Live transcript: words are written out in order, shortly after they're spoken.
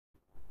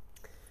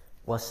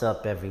What's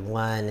up,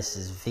 everyone? This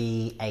is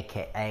V,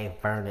 aka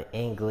Vernon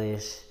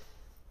English.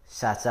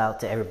 Shouts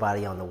out to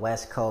everybody on the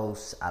West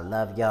Coast. I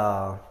love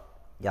y'all.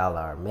 Y'all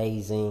are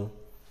amazing.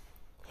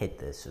 Hit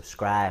the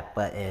subscribe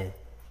button.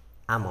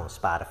 I'm on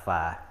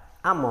Spotify.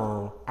 I'm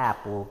on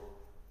Apple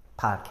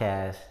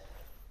Podcasts.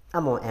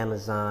 I'm on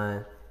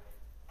Amazon.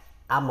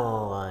 I'm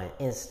on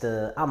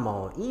Insta. I'm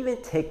on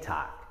even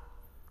TikTok.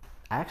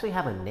 I actually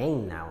have a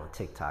name now on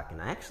TikTok,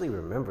 and I actually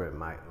remember it.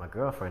 My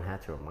girlfriend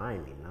had to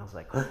remind me, and I was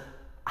like,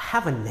 I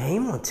have a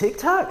name on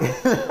TikTok?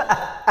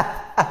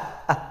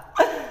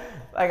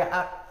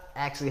 I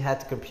actually had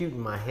to compute in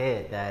my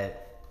head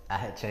that I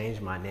had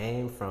changed my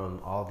name from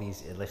all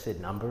these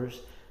illicit numbers.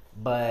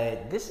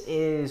 But this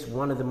is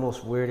one of the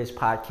most weirdest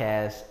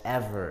podcasts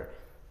ever.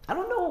 I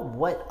don't know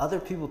what other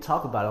people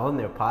talk about on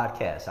their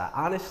podcasts.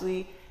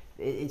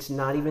 It's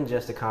not even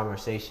just a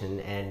conversation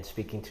and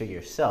speaking to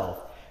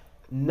yourself.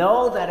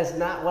 No, that is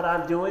not what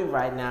I'm doing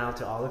right now.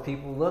 To all the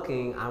people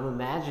looking, I'm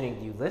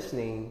imagining you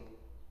listening,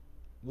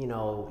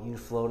 you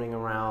floating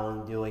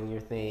around doing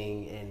your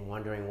thing and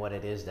wondering what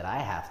it is that I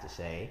have to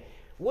say,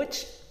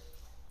 which,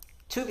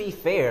 to be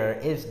fair,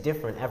 is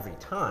different every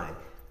time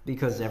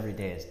because every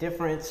day is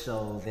different.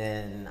 So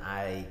then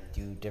I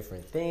do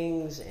different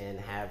things and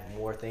have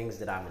more things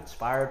that I'm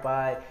inspired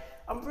by.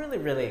 I'm really,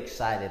 really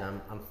excited.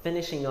 I'm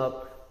finishing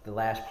up the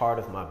last part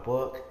of my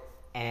book.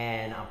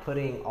 And I'm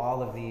putting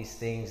all of these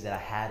things that I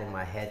had in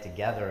my head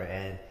together,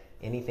 and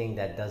anything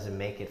that doesn't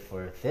make it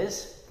for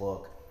this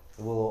book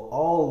will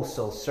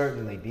also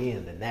certainly be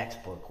in the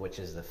next book, which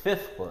is the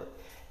 5th book.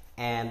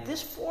 And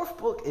this 4th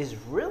book is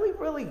really,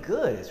 really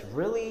good. It's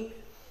really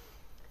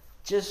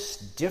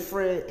just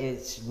different.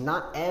 It's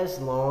not as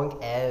long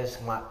as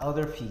my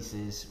other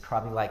pieces,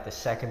 probably like the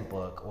 2nd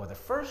book or the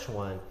first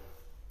one,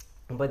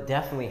 but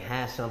definitely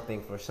has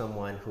something for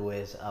someone who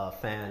is a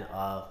fan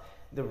of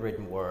the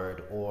written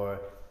word or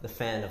the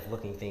fan of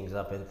looking things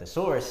up in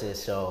thesauruses.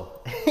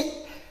 So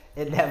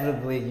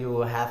inevitably you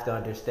will have to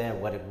understand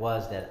what it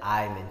was that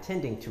I'm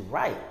intending to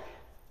write.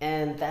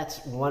 And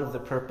that's one of the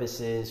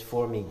purposes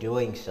for me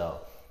doing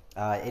so.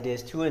 It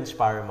is to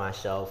inspire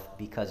myself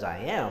because I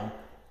am,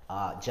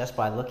 just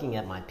by looking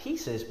at my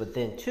pieces, but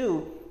then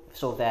too,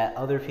 so that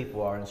other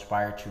people are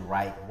inspired to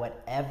write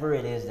whatever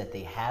it is that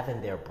they have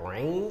in their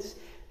brains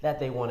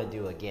that they want to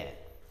do again.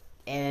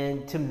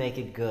 And to make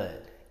it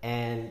good.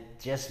 And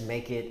just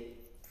make it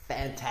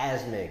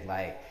phantasmic,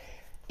 like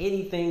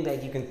anything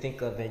that you can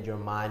think of in your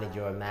mind and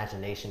your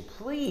imagination.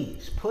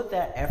 Please put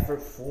that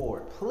effort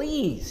forward.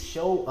 Please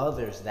show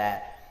others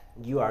that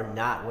you are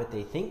not what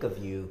they think of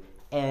you,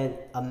 and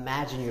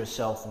imagine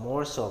yourself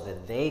more so than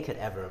they could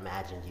ever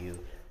imagine you.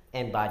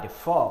 And by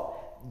default,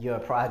 your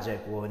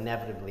project will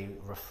inevitably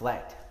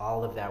reflect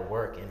all of that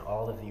work and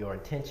all of your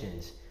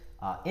intentions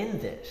in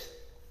this.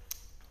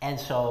 And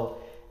so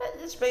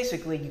it's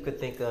basically, you could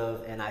think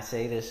of, and I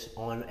say this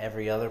on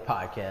every other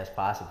podcast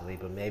possibly,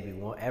 but maybe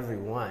every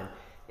one,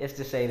 is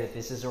to say that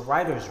this is a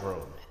writer's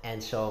room.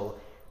 And so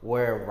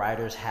where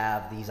writers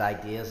have these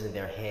ideas in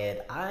their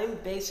head, I'm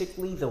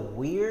basically the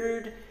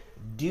weird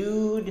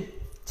dude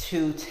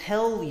to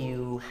tell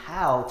you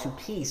how to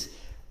piece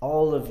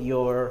all of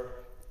your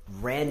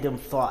random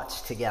thoughts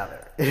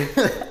together.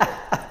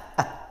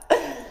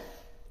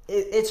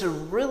 It's a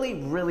really,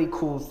 really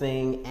cool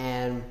thing,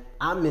 and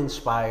I'm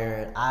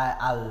inspired.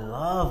 I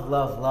love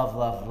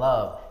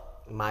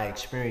my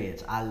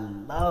experience. I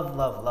love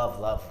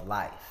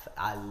life.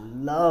 I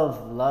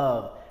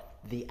love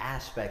the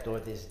aspect or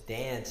this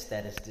dance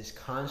that is this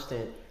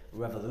constant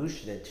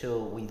revolution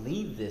until we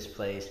leave this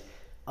place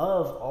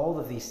of all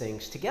of these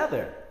things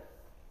together.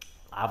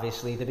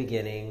 Obviously, the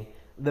beginning,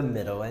 the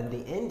middle, and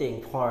the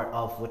ending part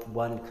of what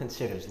one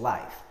considers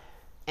life.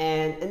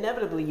 And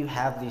inevitably, you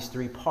have these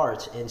 3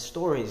 parts in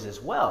stories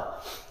as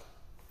well.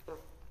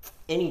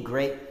 Any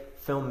great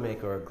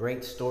filmmaker or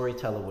great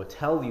storyteller will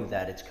tell you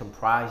that it's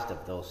comprised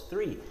of those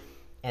 3,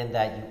 and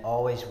that you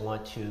always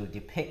want to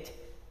depict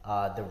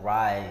the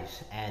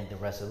rise and the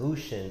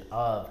resolution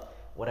of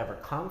whatever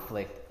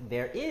conflict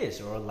there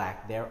is or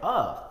lack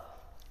thereof.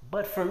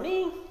 But for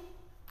me,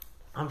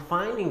 I'm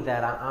finding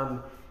that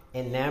I'm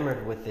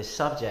enamored with this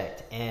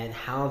subject and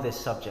how this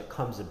subject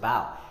comes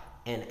about,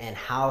 and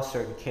how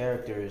certain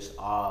characters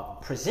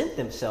present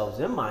themselves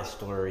in my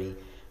story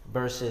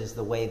versus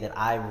the way that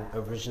I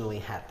originally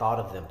had thought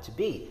of them to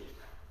be.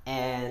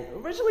 And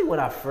originally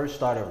when I first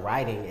started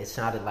writing, it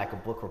sounded like a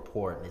book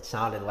report. And it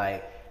sounded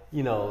like,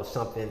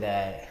 something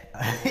that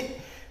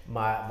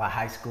my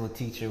high school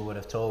teacher would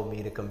have told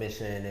me to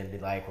commission and be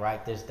like,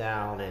 write this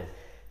down and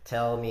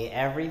tell me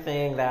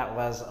everything that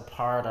was a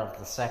part of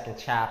the 2nd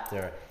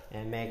chapter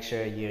and make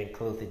sure you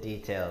include the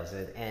details.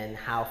 And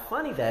how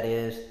funny that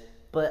is,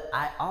 but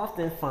I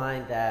often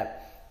find that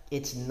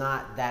it's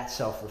not that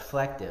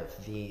self-reflective.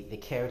 The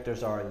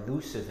characters are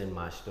elusive in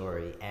my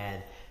story,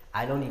 and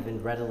I don't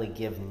even readily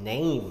give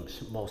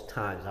names most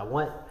times. I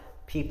want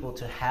people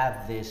to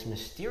have this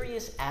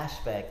mysterious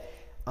aspect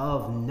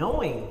of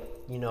knowing,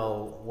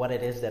 what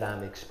it is that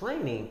I'm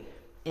explaining,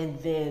 and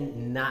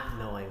then not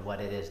knowing what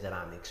it is that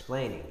I'm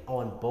explaining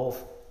on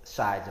both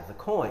sides of the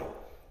coin.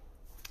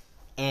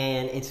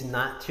 And it's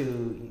not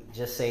to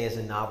just say as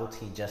a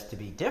novelty just to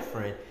be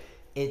different.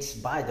 It's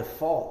by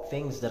default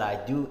things that I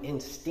do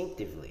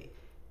instinctively.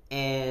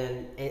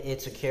 And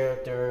it's a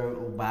character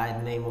by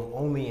the name of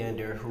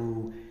Oleander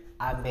who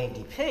I may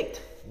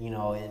depict,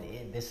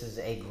 and this is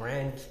a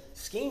grand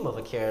scheme of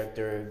a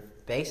character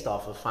based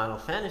off of Final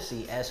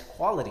Fantasy as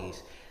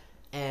qualities.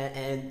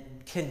 And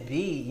can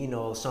be,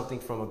 something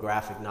from a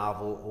graphic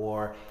novel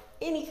or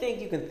anything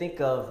you can think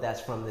of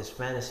that's from this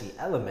fantasy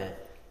element.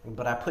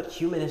 But I put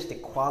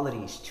humanistic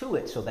qualities to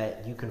it so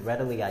that you can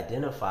readily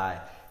identify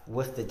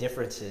with the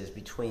differences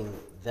between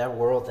their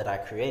world that I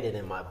created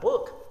in my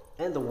book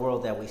and the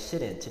world that we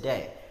sit in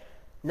today.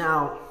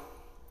 Now,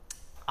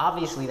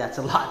 obviously that's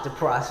a lot to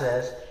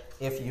process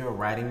if you're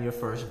writing your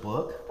first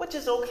book, which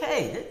is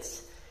okay.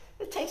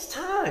 It takes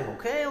time,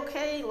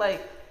 okay?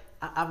 Like,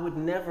 I would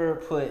never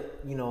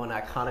put, an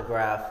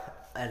iconograph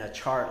and a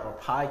chart or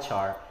pie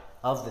chart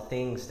of the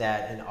things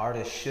that an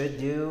artist should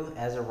do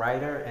as a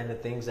writer and the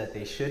things that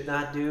they should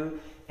not do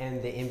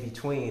and the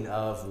in-between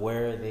of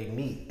where they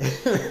meet.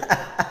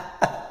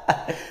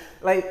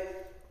 Like,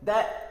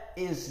 that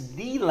is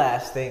the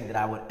last thing that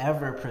I would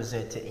ever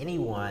present to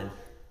anyone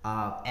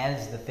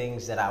as the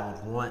things that I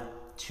would want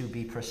to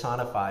be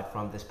personified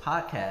from this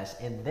podcast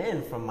and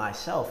then from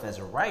myself as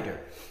a writer.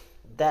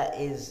 That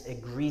is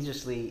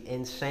egregiously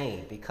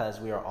insane because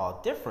we are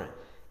all different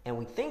and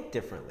we think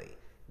differently.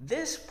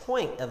 This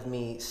point of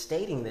me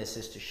stating this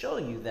is to show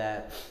you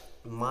that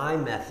my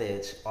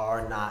methods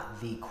are not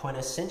the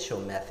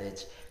quintessential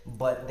methods,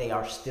 but they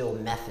are still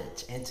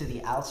methods. And to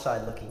the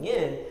outside looking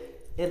in,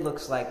 it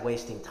looks like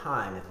wasting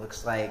time. It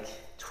looks like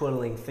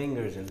twiddling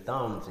fingers and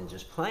thumbs and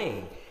just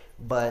playing.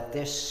 But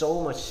there's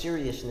so much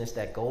seriousness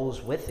that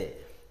goes with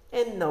it.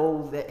 And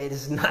no, it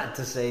is not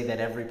to say that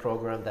every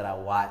program that I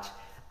watch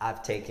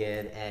I've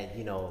taken and,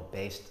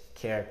 based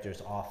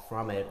characters off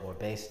from it or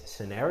based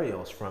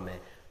scenarios from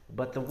it.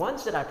 But the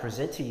ones that I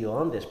present to you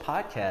on this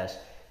podcast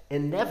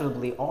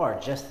inevitably are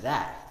just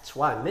that. That's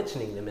why I'm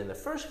mentioning them in the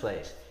first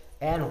place.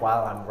 And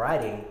while I'm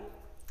writing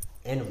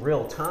in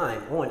real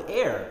time on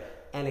air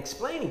and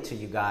explaining to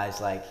you guys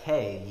like,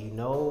 hey,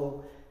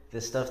 the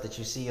stuff that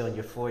you see on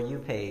your For You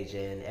page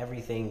and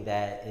everything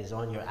that is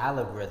on your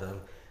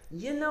algorithm,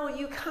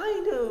 you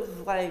kind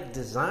of like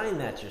design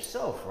that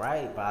yourself,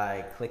 right?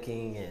 By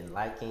clicking and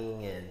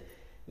liking and,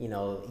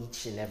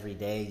 each and every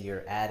day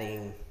you're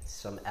adding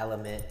some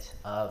element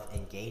of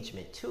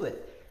engagement to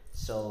it.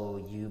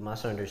 So you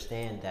must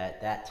understand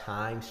that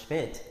time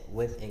spent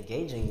with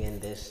engaging in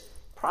this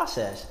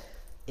process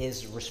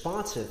is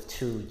responsive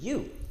to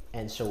you.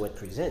 And so it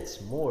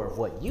presents more of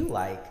what you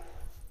like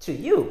to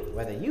you,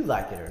 whether you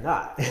like it or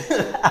not.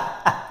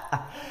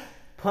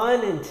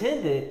 Pun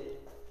intended.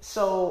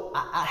 So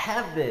I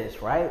have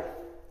this, right?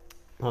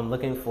 I'm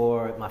looking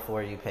for my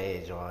For You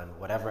page on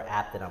whatever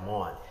app that I'm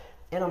on.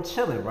 And I'm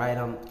chilling, right?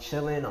 I'm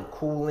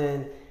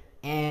cooling.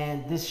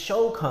 And this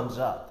show comes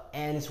up.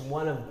 And it's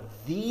one of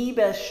the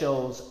best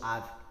shows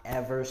I've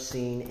ever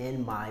seen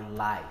in my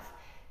life.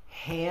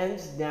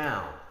 Hands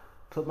down.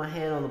 Put my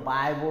hand on the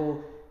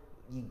Bible.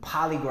 You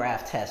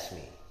polygraph test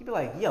me. You'd be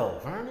like, yo,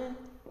 Vernon,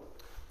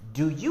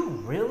 do you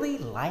really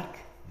like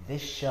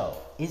this show?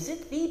 Is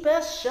it the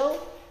best show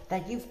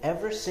that you've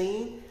ever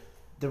seen?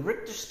 The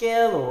Richter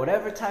scale or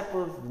whatever type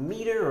of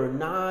meter or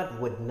nod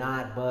would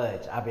not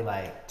budge. I'd be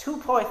like,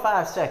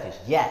 2.5 seconds.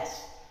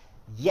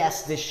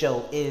 Yes, this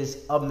show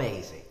is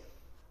amazing.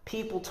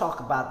 People talk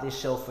about this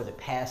show for the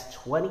past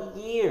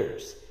 20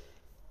 years.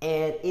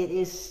 And it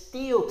is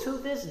still, to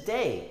this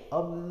day,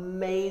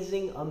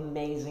 amazing.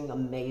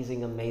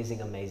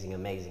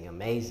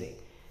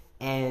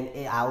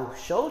 And I'll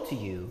show to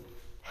you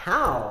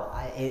how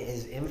it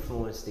has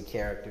influenced the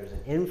characters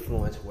and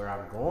influenced where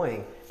I'm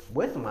going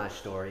with my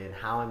story and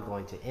how I'm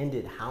going to end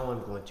it, how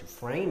I'm going to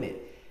frame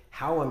it,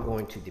 how I'm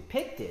going to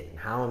depict it, and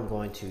how I'm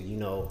going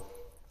to,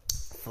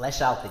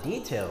 flesh out the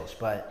details.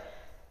 But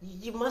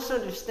you must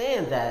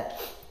understand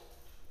that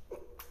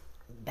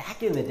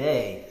back in the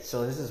day,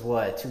 so this is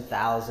what,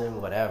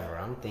 2000, whatever,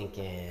 I'm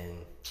thinking,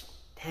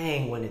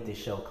 dang, when did this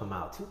show come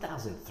out?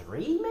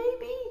 2003,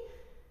 maybe?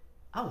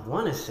 I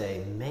want to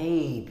say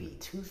maybe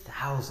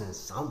 2000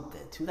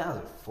 something,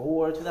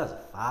 2004,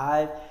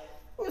 2005.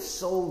 It was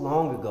so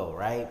long ago,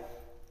 right?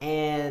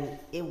 And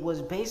it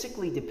was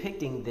basically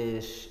depicting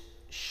this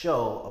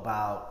show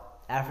about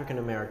African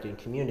American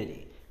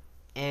community.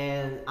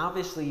 And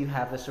obviously you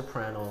have The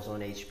Sopranos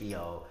on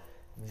HBO,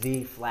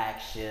 the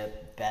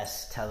flagship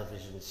best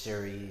television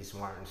series,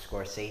 Martin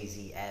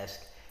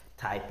Scorsese-esque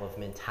type of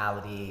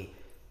mentality.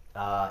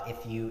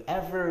 If you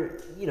ever,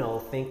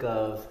 think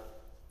of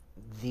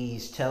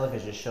these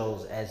television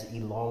shows as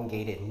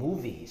elongated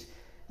movies,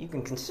 you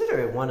can consider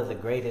it one of the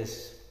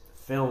greatest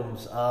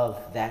films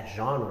of that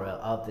genre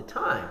of the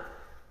time.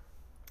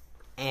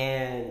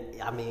 And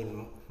I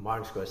mean,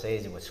 Martin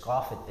Scorsese would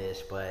scoff at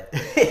this, but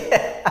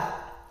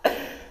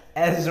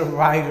as a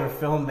writer,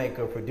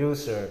 filmmaker,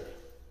 producer,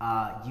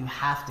 you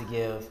have to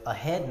give a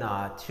head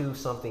nod to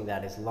something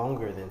that is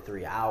longer than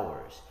 3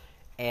 hours.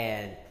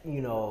 and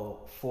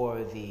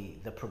for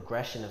the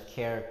progression of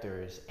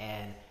characters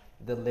and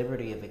the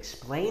liberty of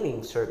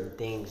explaining certain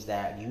things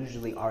that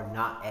usually are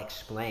not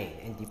explained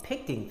and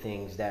depicting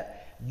things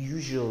that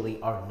usually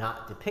are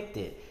not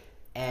depicted.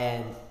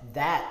 And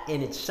that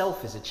in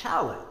itself is a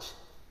challenge.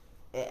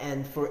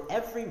 And for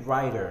every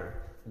writer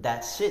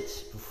that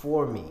sits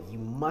before me, you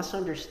must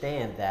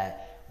understand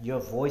that your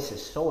voice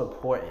is so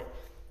important.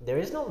 There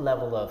is no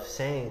level of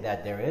saying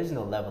that there is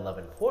no level of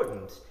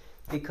importance,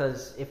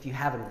 because if you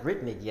haven't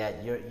written it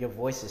yet, your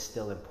voice is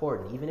still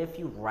important. Even if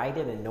you write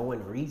it and no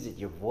one reads it,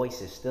 your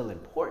voice is still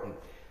important.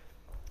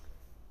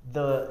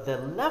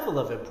 The level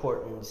of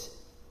importance,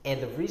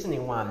 and the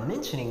reasoning why I'm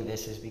mentioning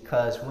this, is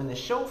because when the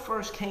show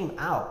first came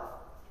out,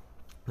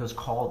 it was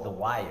called The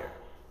Wire.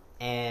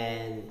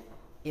 And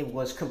it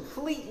was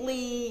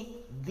completely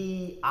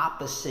the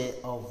opposite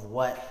of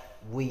what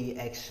we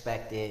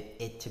expected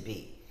it to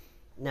be.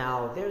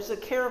 Now, there's a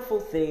careful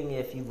thing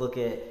if you look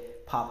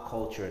at pop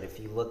culture, and if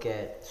you look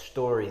at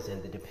stories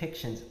and the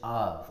depictions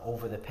of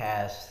over the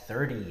past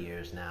 30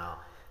 years now,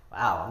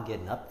 wow, I'm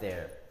getting up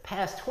there,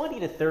 past 20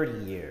 to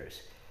 30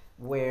 years,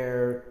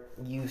 where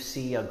you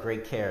see a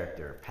great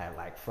character,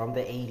 like from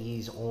the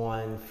 80s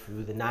on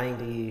through the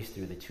 90s,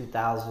 through the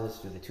 2000s,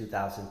 through the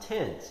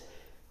 2010s,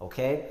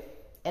 okay?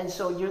 And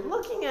so you're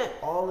looking at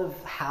all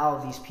of how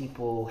these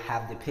people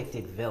have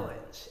depicted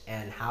villains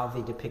and how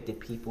they depicted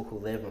people who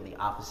live on the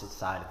opposite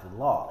side of the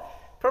law,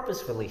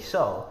 purposefully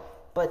so.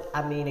 But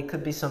I mean, it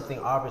could be something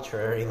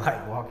arbitrary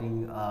like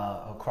walking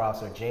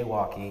across or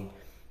jaywalking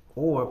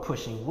or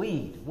pushing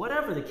weed,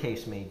 whatever the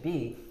case may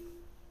be.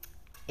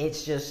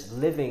 It's just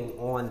living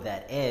on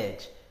that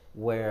edge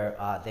where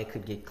they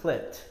could get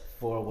clipped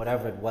for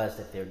whatever it was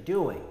that they're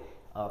doing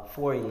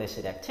for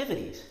illicit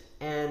activities.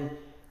 And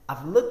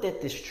I've looked at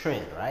this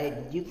trend, right?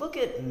 You look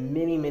at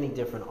many, many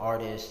different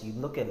artists. You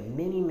look at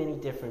many, many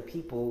different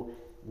people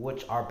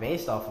which are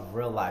based off of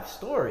real life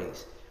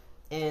stories.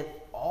 And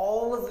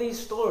all of these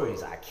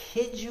stories, I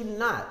kid you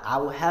not, I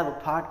will have a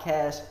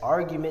podcast,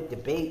 argument,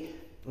 debate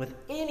with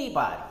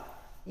anybody.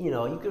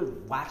 You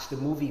could watch the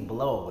movie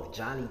Blow with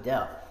Johnny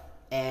Depp.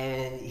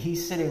 And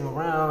he's sitting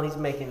around, he's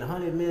making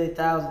 $100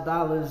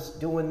 million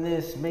doing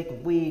this,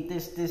 making weed,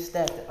 this,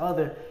 that, the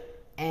other.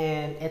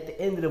 And at the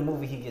end of the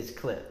movie, he gets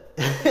clipped.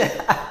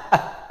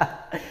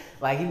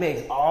 Like, he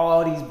makes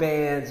all these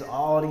bands,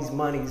 all these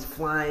monies,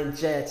 flying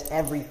jets,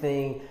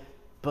 everything,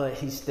 but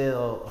he's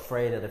still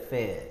afraid of the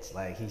feds.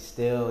 Like, he's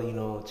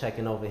still,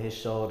 checking over his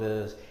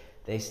shoulders.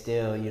 They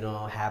still,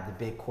 have the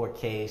big court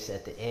case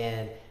at the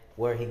end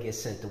where he gets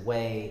sent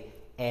away,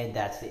 and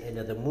that's the end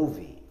of the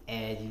movie.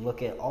 And you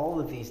look at all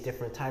of these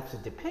different types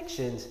of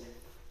depictions,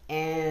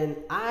 and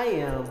I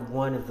am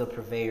one of the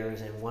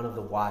purveyors and one of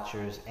the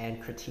watchers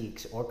and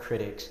critics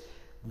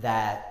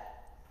that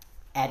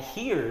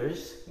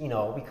adheres,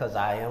 because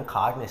I am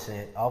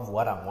cognizant of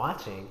what I'm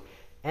watching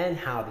and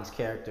how these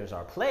characters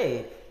are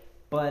played.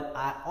 But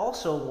I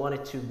also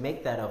wanted to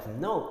make that of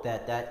note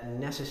that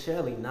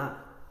necessarily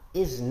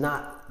is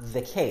not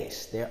the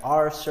case. There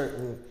are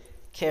certain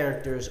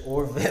characters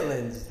or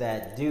villains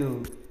that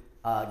do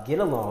get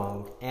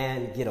along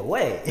and get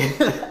away.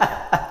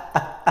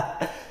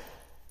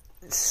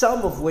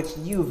 Some of which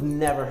you've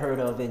never heard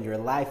of in your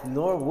life,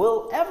 nor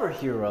will ever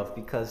hear of,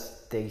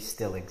 because they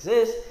still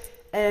exist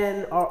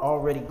and are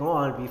already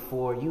gone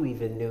before you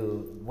even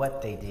knew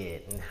what they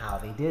did and how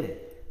they did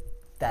it.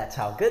 That's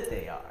how good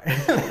they are.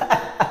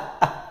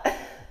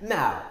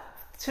 Now,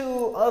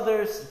 to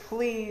others,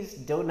 please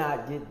do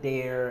not get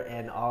there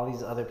and all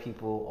these other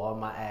people on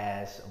my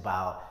ass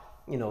about,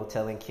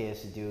 telling kids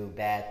to do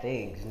bad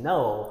things.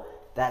 No,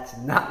 that's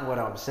not what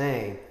I'm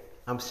saying.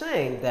 I'm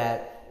saying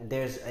that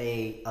there's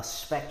a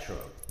spectrum,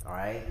 all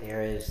right?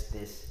 There is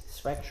this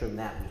spectrum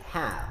that we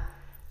have.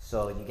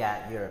 So you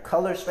got your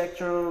color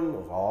spectrum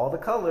of all the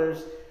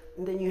colors,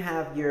 and then you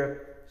have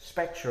your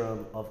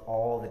spectrum of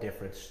all the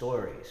different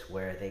stories,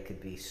 where they could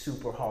be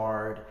super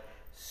hard,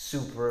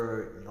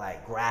 super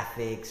like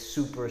graphic,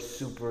 super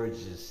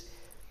just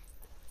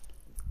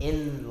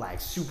in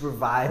like super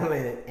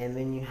violent, and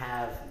then you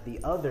have the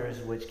others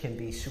which can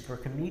be super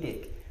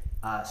comedic,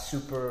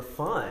 super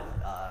fun,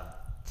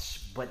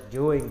 but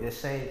doing the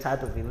same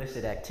type of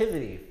illicit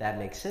activity, if that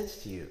makes sense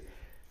to you.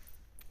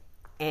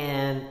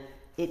 And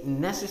it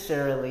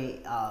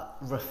necessarily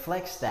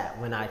reflects that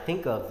when I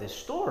think of this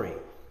story.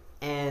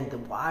 And The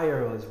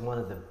Wire was one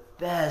of the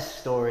best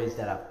stories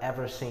that I've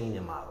ever seen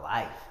in my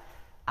life.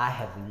 I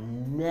have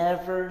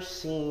never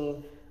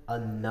seen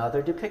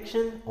another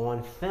depiction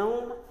on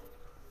film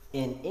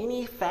in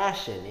any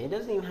fashion. It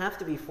doesn't even have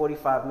to be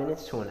 45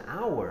 minutes to an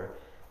hour.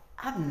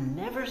 I've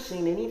never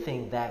seen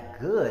anything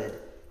that good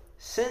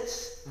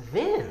since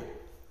then.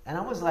 And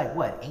I was like,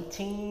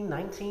 18,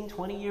 19,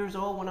 20 years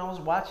old when I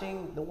was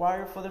watching The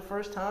Wire for the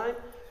first time?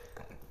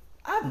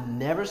 I've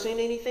never seen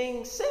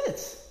anything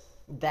since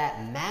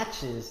that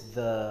matches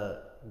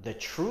the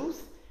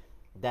truth,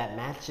 that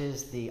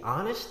matches the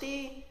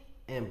honesty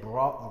and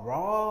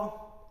raw,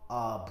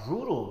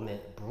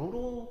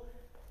 brutal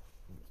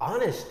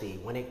honesty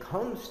when it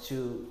comes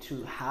to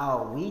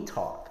how we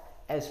talk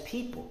as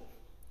people.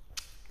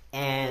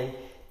 And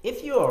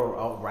if you're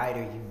a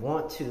writer, you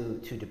want to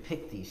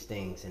depict these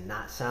things and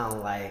not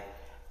sound like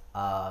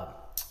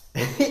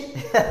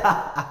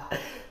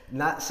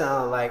not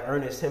sound like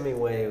Ernest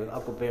Hemingway with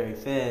Huckleberry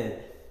Finn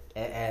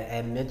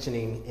and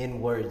mentioning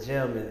N-word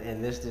Jim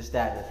and this,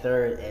 that, and the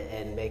third,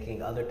 and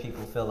making other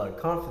people feel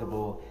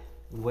uncomfortable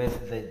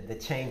with the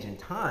change in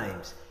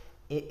times.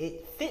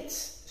 It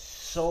fits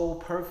so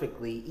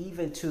perfectly,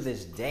 even to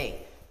this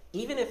day.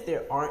 Even if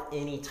there aren't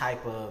any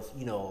type of,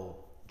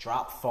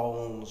 drop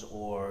phones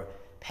or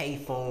pay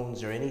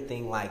phones or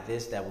anything like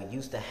this that we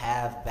used to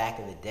have back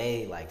in the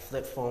day, like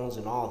flip phones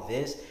and all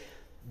this,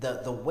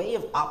 the way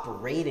of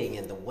operating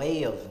and the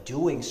way of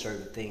doing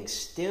certain things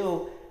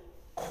still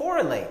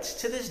correlates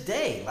to this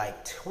day.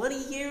 Like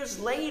 20 years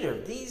later,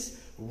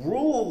 these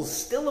rules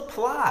still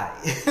apply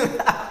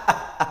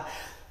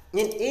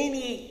in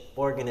any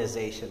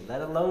organization,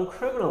 let alone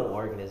criminal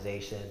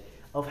organization,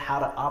 of how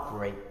to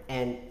operate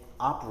and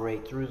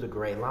operate through the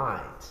gray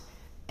lines.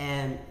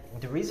 And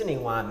the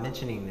reasoning why I'm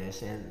mentioning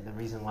this, and the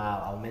reason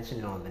why I'll mention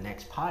it on the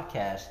next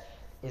podcast,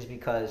 is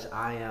because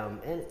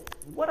and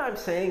what I'm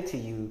saying to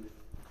you,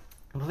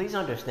 please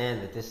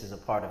understand that this is a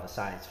part of a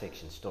science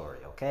fiction story,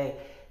 okay?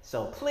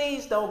 So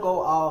please don't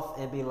go off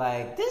and be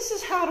like, this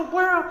is how the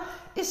world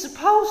is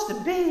supposed to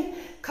be,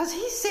 because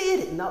he said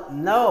it.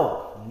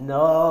 No.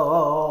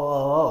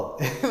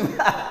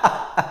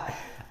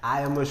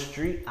 I am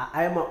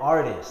an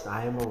artist,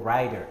 I am a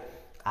writer,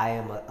 I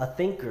am a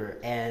thinker,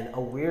 and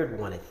a weird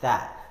one at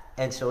that.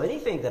 And so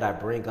anything that I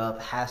bring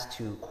up has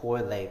to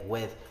correlate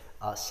with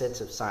a sense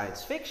of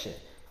science fiction.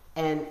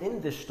 And in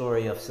the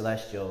story of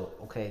Celestial,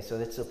 okay, so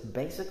it's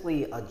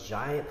basically a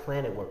giant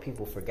planet where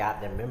people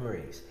forgot their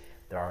memories.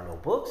 There are no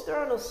books, there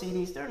are no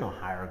CDs, there are no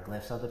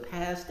hieroglyphs of the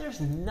past. There's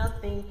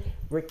nothing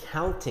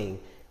recounting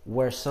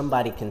where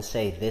somebody can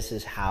say, this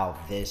is how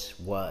this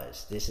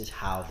was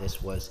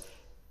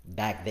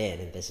back then,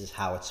 and this is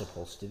how it's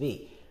supposed to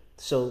be.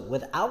 So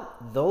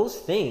without those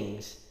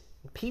things,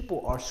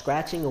 people are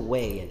scratching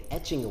away and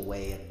etching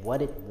away at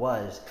what it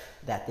was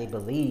that they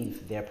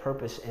believe their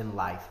purpose in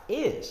life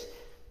is.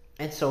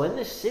 And so in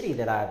this city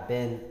that I've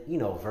been,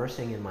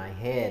 versing in my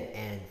head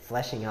and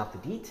fleshing out the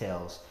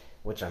details,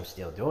 which I'm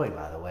still doing,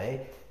 by the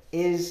way,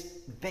 is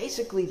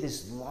basically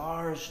this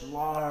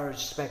large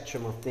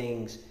spectrum of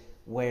things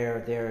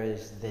where there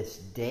is this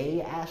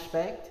day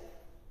aspect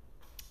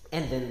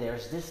and then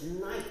there's this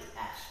night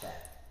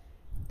aspect,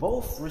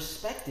 both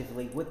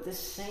respectively with the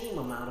same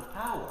amount of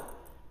power.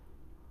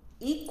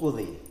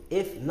 Equally,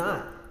 if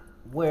not,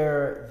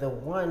 where the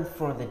one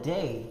for the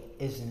day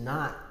is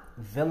not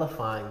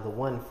vilifying the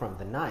one from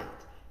the night,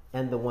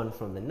 and the one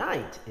from the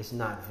night is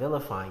not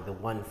vilifying the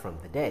one from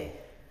the day.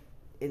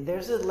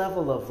 There's a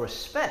level of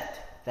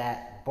respect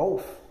that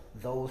both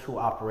those who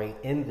operate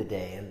in the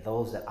day and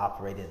those that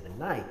operate in the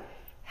night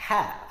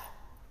have.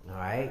 All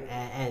right,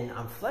 and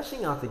I'm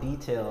fleshing out the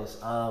details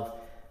of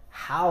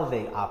how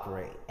they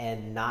operate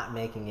and not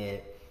making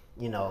it,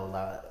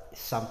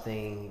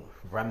 something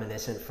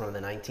reminiscent from the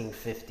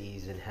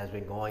 1950s and has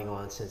been going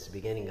on since the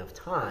beginning of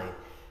time.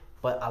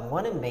 But I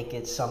want to make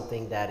it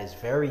something that is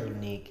very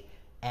unique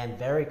and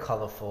very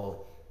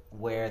colorful,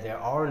 where there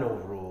are no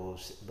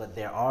rules, but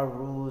there are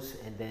rules,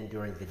 and then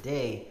during the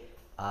day,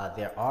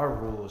 there are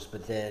rules,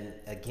 but then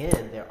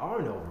again, there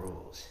are no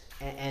rules.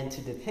 And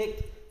to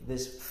depict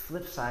this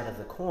flip side of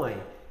the coin,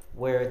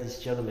 where this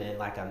gentleman,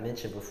 like I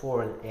mentioned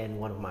before in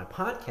one of my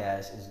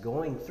podcasts, is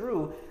going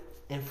through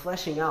and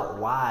fleshing out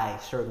why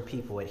certain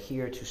people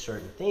adhere to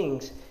certain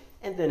things,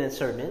 and then in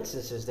certain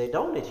instances, they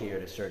don't adhere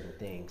to certain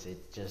things.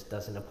 It just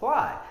doesn't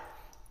apply.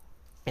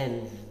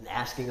 And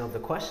asking them the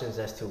questions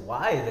as to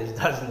why this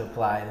doesn't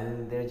apply,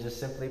 and they'll just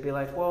simply be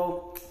like,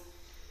 well,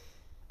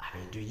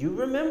 do you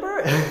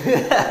remember?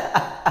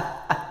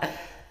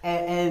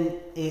 And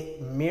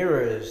it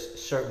mirrors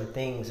certain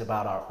things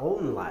about our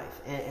own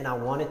life. And I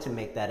wanted to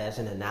make that as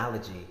an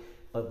analogy,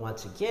 but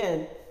once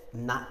again,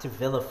 not to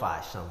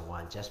vilify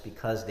someone just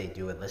because they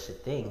do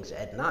illicit things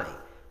at night.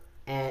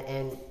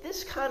 And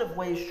this kind of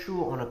way is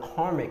true on a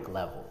karmic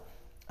level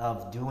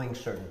of doing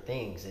certain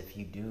things. If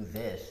you do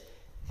this,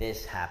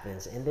 this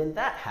happens, and then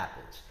that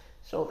happens.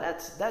 So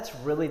that's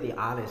really the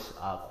honest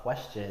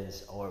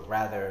questions, or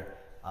rather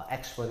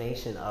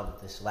explanation of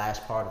this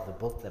last part of the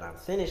book that I'm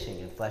finishing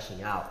and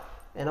fleshing out.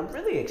 And I'm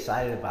really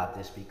excited about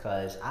this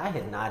because I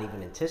had not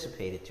even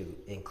anticipated to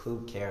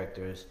include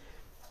characters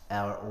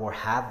or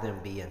have them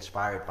be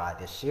inspired by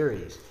this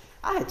series.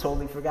 I had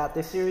totally forgot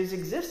this series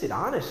existed,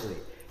 honestly.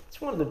 It's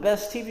one of the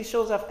best TV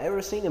shows I've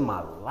ever seen in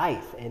my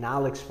life, and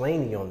I'll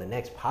explain to you on the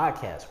next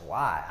podcast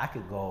why. I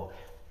could go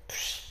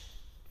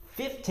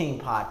 15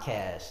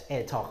 podcasts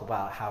and talk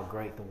about how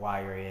great The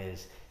Wire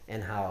is,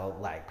 and how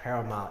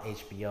Paramount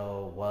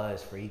HBO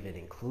was for even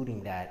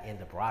including that in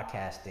the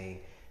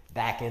broadcasting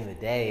back in the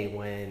day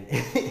when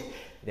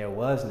there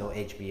was no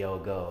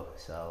HBO Go.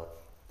 So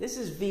this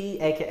is V,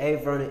 aka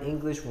Vernon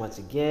English, once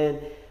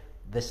again.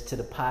 Listen to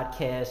the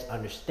podcast,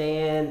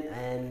 understand,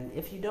 and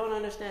if you don't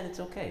understand,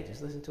 it's okay.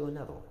 Just listen to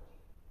another one.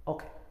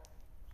 Okay.